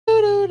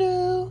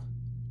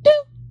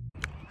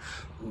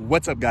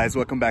What's up, guys?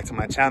 Welcome back to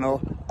my channel.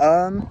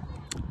 I'm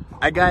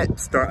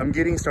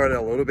getting started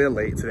a little bit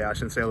late today. I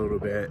shouldn't say a little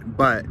bit,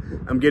 but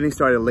I'm getting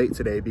started late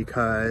today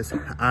because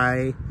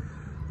I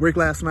worked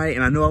last night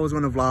and I knew I was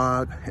going to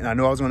vlog and I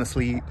knew I was going to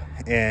sleep,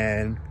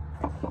 and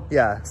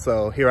yeah,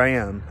 so here I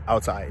am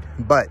outside.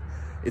 But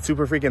it's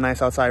super freaking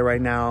nice outside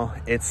right now.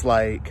 It's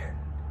like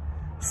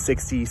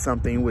 60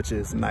 something, which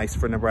is nice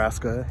for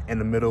Nebraska in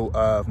the middle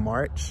of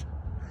March.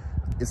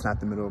 It's not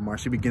the middle of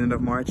March, the beginning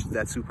of March.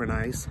 That's super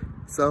nice.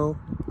 So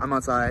I'm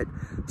outside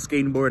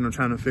skateboarding. I'm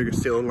trying to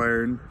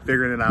figuring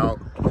it out.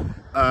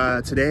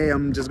 Today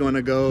I'm just going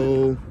to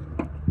go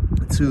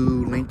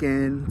to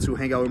Lincoln to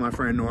hang out with my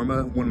friend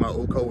Norma, one of my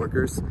old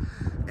co-workers,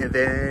 and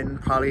then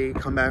probably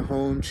come back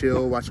home,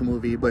 chill, watch a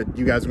movie. But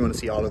you guys are going to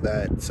see all of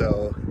that,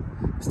 so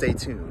stay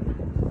tuned.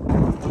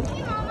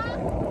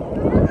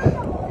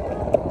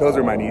 Those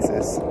are my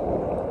nieces.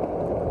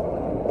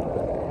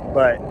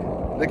 But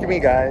look at me,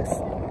 guys.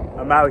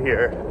 I'm out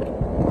here.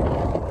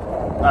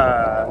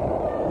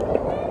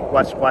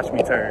 Watch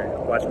me turn.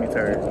 Watch me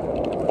turn.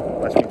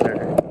 Watch me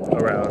turn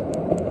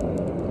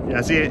around.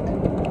 Yeah, see it?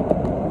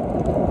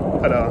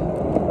 Hold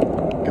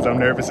on. Because I'm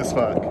nervous as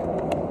fuck.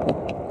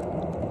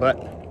 But,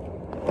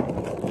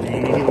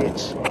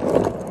 bitch,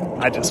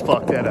 I just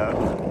fucked that up.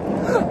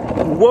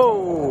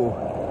 Whoa!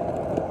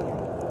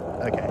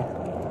 Okay.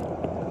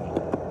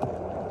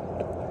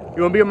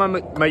 You wanna be on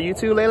my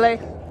YouTube, Lele?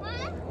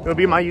 Huh? You wanna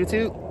be on my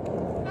YouTube?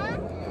 Huh?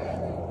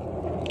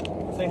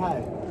 Say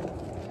hi.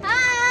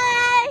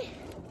 Hi!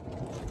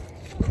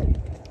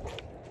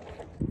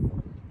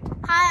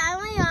 Hi, I'm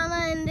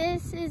Tianna, and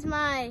this is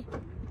my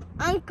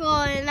uncle,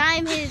 and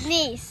I'm his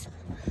niece.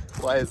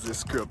 Why is this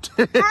script?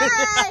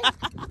 Hi!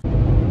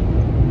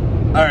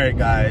 Alright,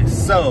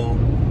 guys, so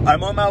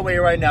I'm on my way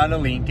right now to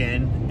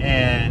Lincoln,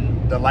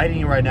 and the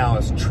lighting right now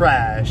is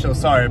trash, so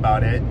sorry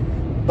about it.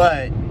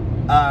 But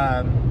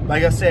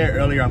like I said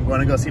earlier, I'm going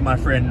to go see my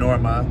friend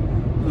Norma,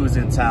 who's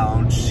in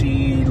town.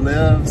 She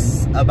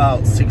lives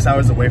about 6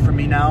 hours away from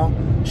me now.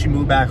 She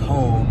moved back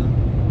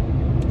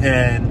home,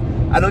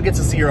 and I don't get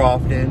to see her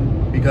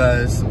often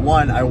because,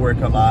 one, I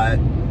work a lot,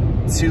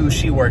 two,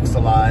 she works a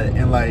lot,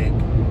 and like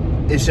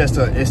it's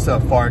a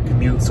far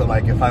commute. So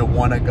like if I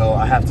want to go,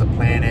 I have to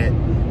plan it,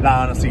 and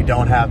I honestly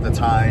don't have the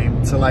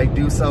time to like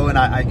do so, and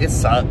it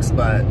sucks,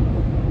 but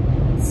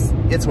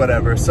it's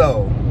whatever.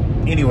 So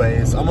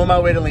anyways, I'm on my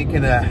way to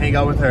Lincoln to hang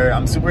out with her.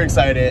 I'm super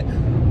excited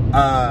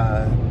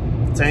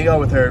to hang out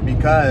with her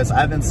because I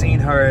haven't seen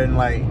her in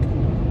like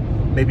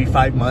maybe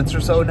 5 months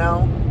or so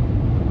now,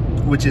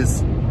 which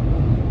is,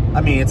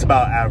 I mean, it's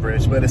about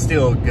average, but it's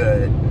still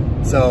good.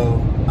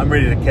 So I'm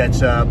ready to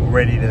catch up,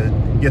 ready to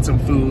get some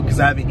food because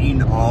I haven't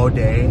eaten all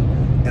day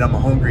and I'm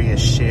hungry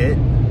as shit.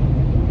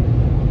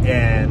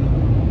 And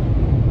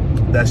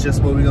that's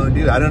just what we're gonna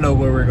do. I don't know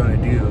what we're gonna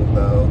do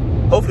though.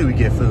 Hopefully we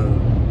get food.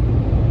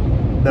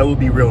 That would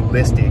be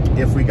realistic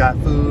if we got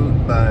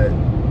food, but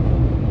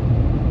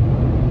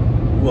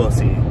we'll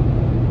see.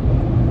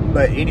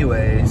 But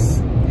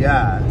anyways,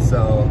 yeah,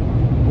 so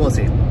we'll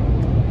see.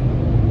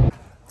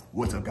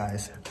 What's up,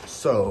 guys?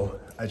 So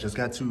I just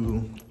got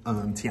to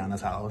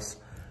Tianna's house.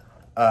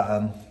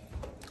 I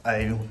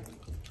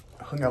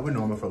hung out with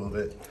Norma for a little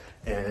bit,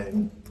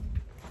 and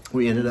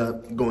we ended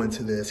up going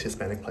to this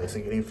Hispanic place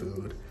and getting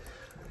food.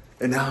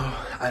 And now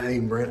I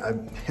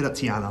hit up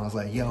Tianna. I was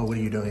like, yo, what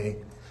are you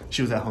doing?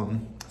 She was at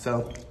home.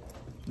 So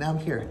now I'm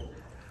here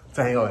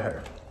to hang out with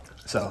her.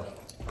 So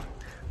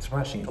I'm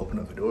surprised she didn't open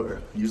up the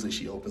door. Usually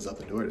she opens up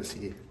the door to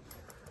see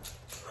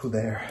who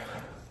there.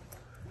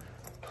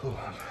 Ooh,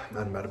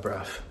 I'm out of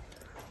breath.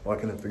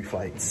 Walking up 3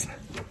 flights.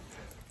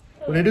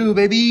 What to do,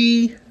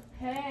 baby?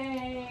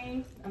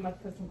 Hey. I'm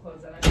about to put some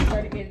clothes on. I just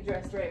started getting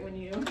dressed right when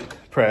you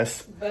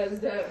Press.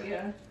 buzzed up,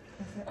 yeah.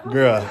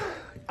 Girl,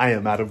 I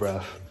am out of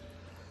breath.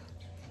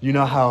 You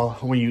know how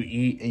when you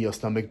eat and your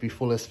stomach be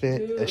full of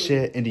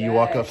shit, and then you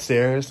walk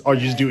upstairs, or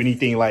you just do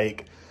anything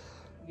like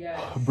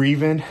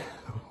breathing?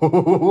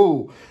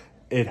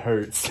 It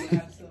hurts.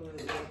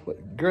 Absolutely.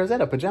 What, girl, is that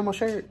a pajama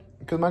shirt?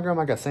 Because my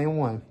grandma got the same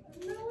one.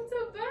 No, it's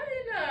a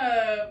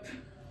button-up.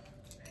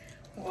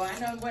 Well, I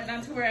know what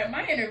not to wear at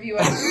my interview.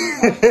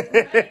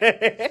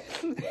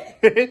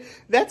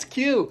 That's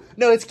cute.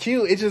 No, it's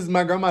cute. It's just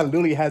my grandma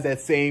literally has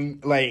that same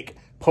like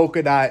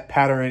polka dot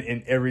pattern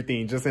and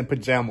everything, just in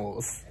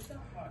pajamas. It's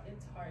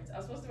hard. I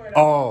was supposed to wear it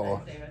on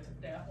Thursday, but I took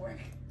the day off work.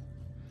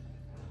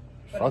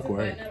 But Fuck it's a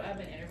work. button-up. I have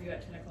an interview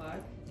at 10 o'clock.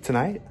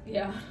 Tonight?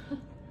 Yeah.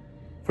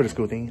 For the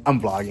school thing?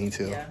 I'm vlogging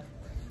too. Yeah.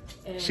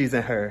 And She's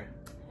in her.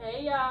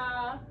 hey,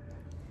 y'all.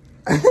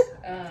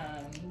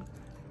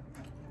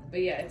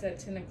 But yeah, it's at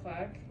 10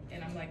 o'clock,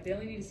 and I'm like, they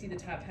only need to see the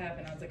top half,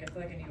 and I was like, I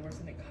feel like I need to wear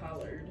something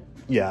collared.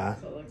 Yeah.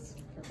 So it looks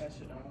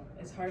professional.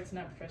 It's hard to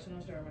not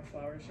professional to wear my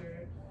flower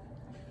shirt.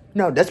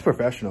 No, that's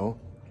professional.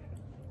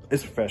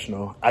 It's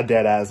professional. I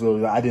dead ass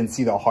literally. I didn't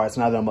see the hearts.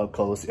 Now that I'm up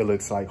close, it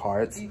looks like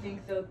hearts. Do you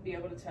think they'll be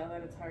able to tell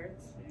that it's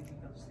hearts? Or do you think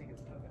they'll just think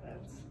it's polka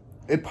dots?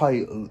 It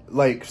probably,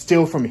 like,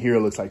 still from here it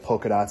looks like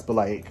polka dots, but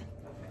like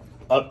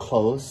up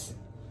close.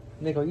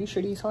 Nigga, are you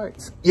sure these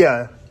hearts?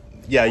 Yeah.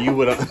 Yeah, you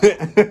would have. Making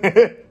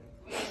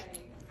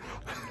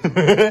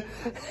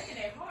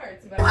it hard.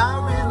 It's about